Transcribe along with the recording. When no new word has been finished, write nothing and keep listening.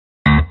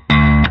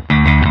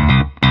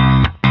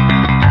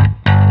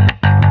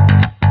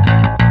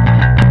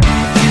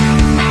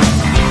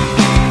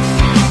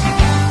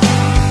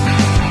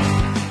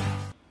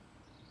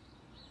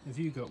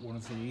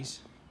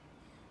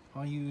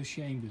Are you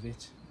ashamed of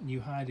it and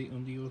you hide it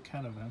under your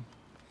caravan?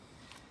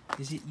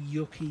 Is it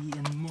yucky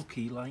and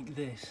mucky like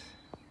this?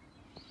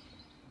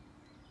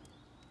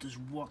 Does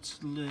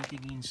what's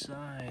lurking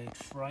inside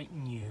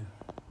frighten you?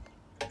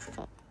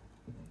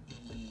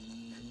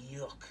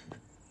 Yuck.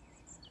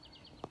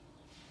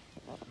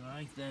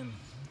 Right then,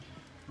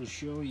 we'll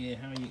show you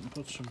how you can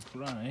put some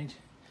pride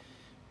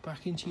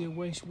back into your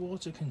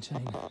wastewater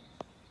container.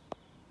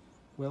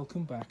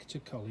 Welcome back to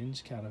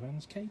Colin's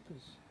Caravans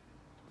Capers.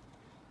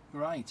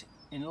 Right,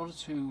 in order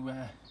to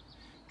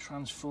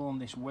transform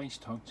this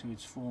waste hog to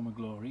its former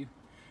glory,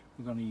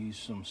 we're going to use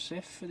some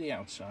Sif for the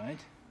outside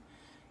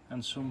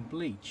and some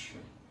bleach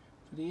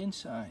for the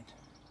inside.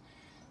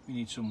 We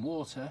need some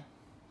water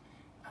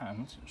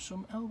and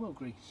some elbow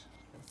grease.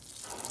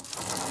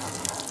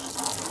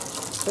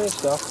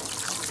 First off,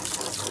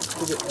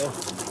 give it a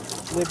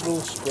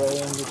liberal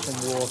spraying with some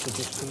water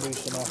just to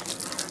loosen off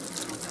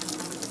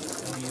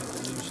any of the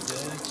loose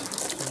dirt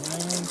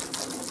around,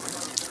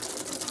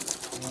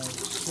 like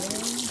so.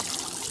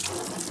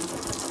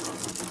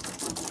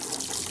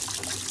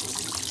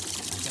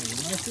 Okay, a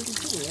nice little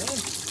pool there.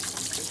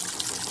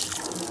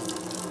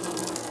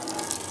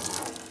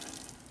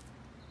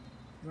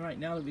 Right,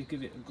 now that we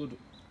give it a good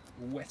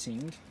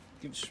wetting,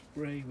 give it a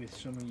spray with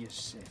some of your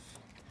Sif.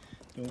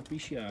 Don't be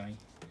shy,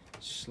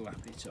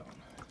 slap it on.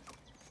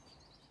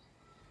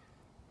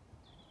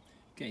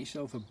 Get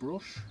yourself a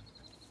brush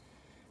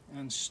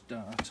and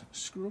start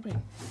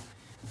scrubbing.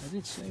 I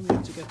did say we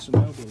had to get some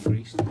elbow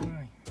grease, didn't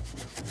I?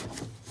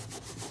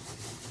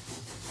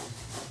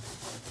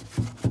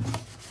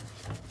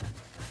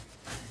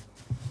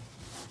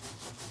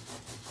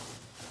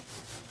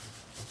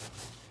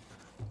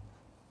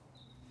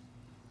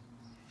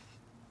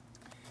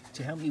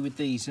 To help me with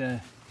these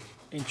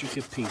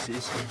intricate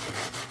pieces,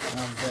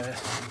 I've got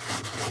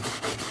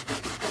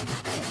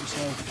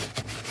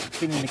myself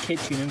been in the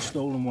kitchen and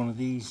stolen one of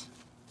these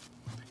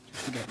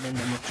just to get in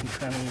the nooks and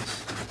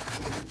crannies.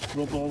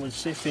 Rub all the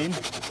Sif in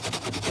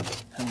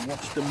and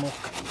watch the muck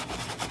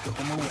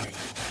come away.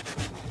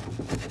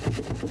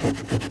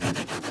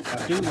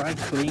 I do like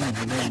cleaning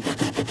them in.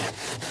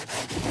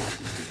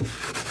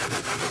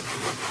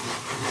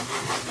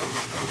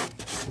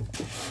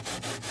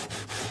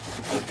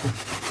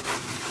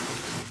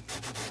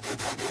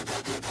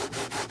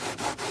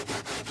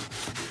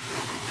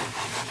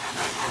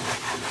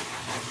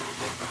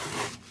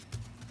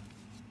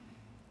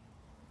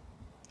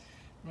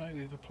 Right,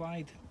 we've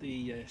applied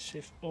the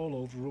Sif all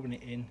over, rubbing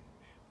it in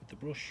with the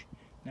brush.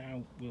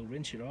 Now we'll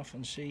rinse it off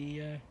and see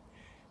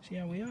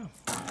how we are.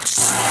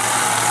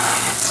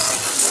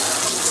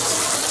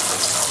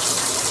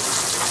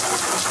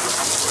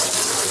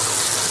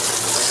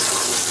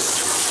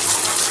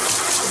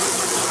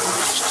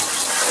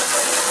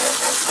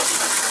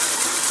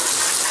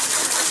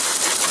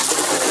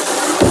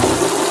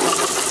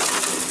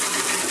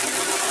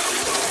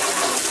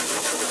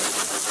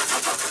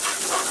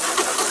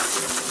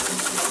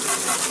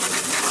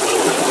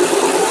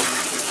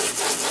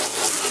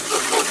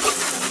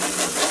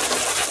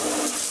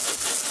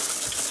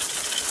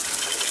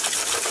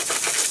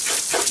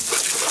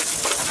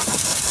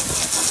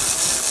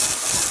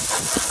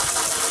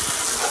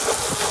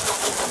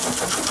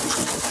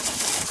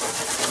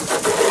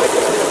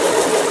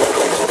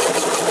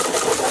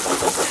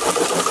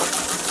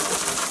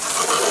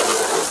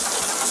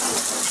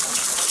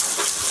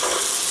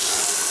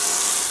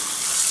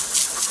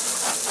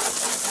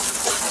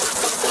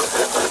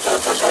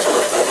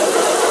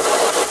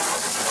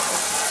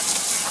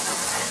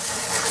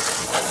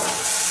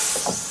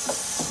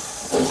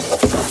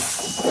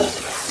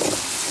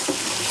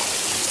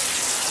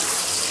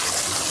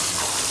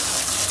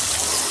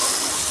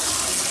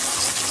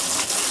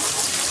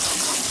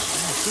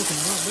 Looking a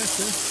lot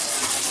better.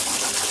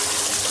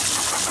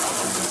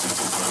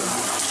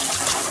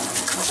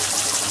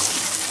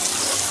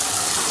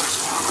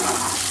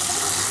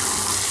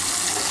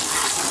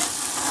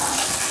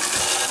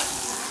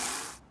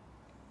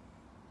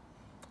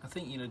 I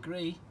think you'll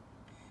agree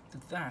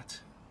that that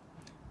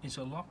is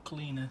a lot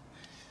cleaner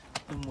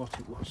than what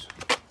it was.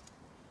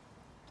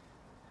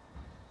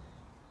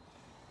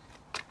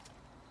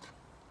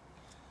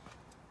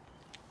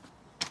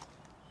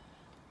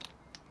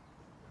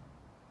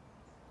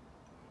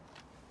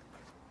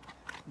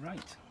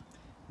 Right,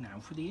 now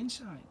for the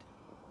inside.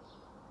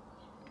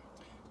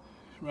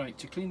 Right,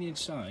 to clean the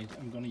inside,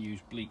 I'm going to use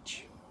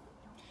bleach.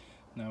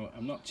 Now,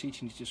 I'm not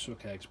teaching you to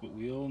suck eggs, but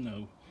we all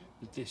know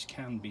that this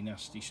can be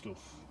nasty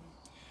stuff.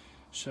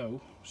 So,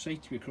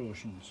 safety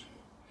precautions,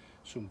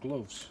 some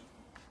gloves,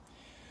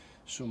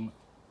 some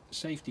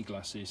safety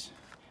glasses,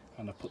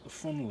 and I put the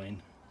funnel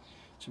in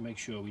to make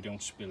sure we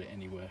don't spill it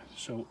anywhere.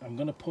 So, I'm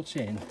going to put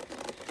in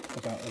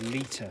about 1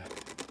 litre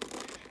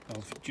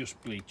of just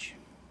bleach.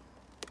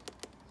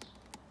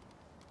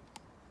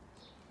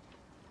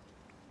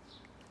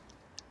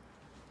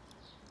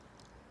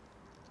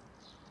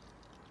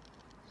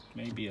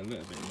 Maybe a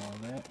little bit more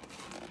there.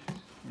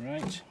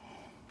 Right,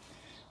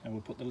 and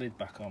we'll put the lid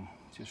back on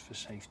just for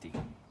safety.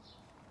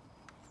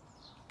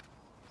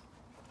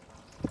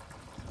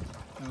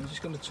 Now I'm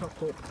just going to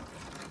top up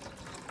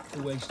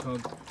the waste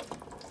hog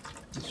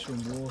with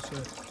some water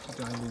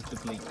to dilute the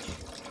bleach.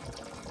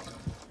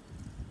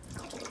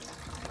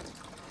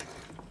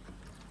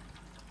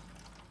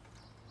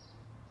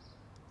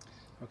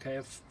 Okay,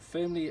 I've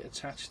firmly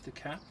attached the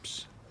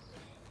caps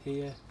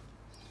here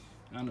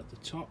and at the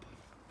top,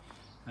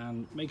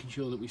 and making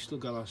sure that we've still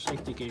got our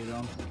safety gear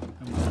on,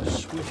 and we're going to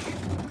swish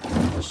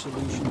the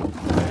solution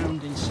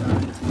around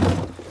inside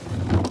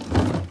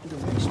the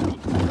waste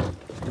hog.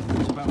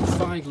 There's about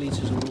 5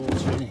 litres of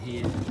water in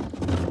here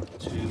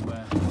to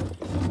act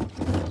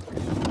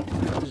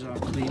as our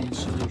cleaning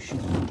solution.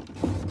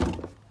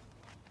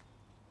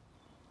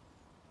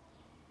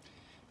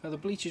 Now the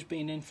bleach has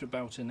been in for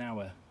about an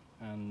hour,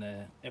 and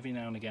every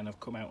now and again I've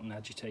come out and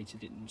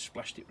agitated it and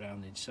splashed it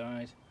round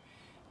inside,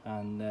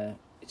 and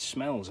it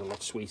smells a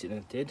lot sweeter than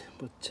it did.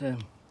 But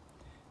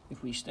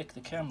if we stick the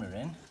camera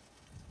in,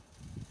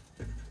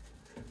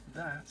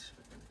 that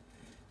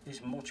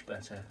is much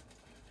better.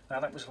 Now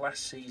that was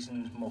last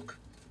season's muck,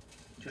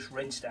 just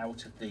rinsed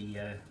out at the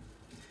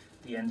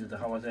end of the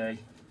holiday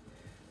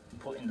and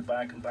put in the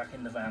bag and back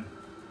in the van.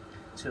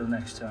 Till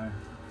next time.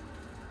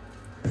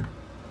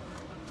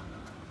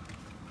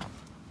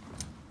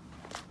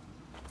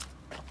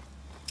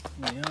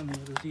 There we are,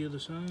 there's the other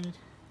side.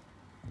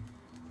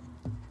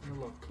 A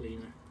lot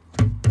cleaner.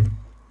 A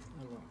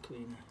lot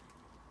cleaner.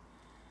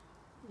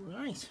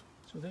 Right,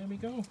 so there we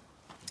go.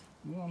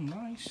 One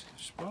nice,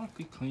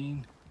 sparkly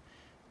clean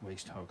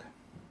waste hog.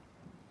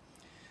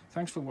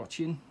 Thanks for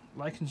watching,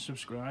 like and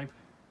subscribe,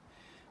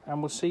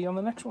 and we'll see you on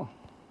the next one.